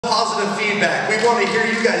positive feedback. We want to hear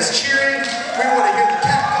you guys cheering. We want to hear the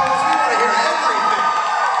cat calls. We want to hear everything.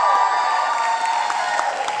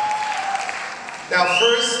 Now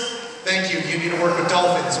first, thank you. You need to work with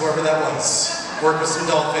dolphins, whoever that was. Work with some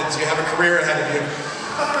dolphins. You have a career ahead of you.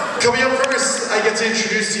 Coming up first, I get to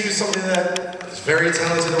introduce to you somebody that is very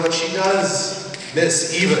talented in what she does.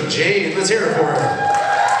 Miss Eva Jade. Let's hear it for her.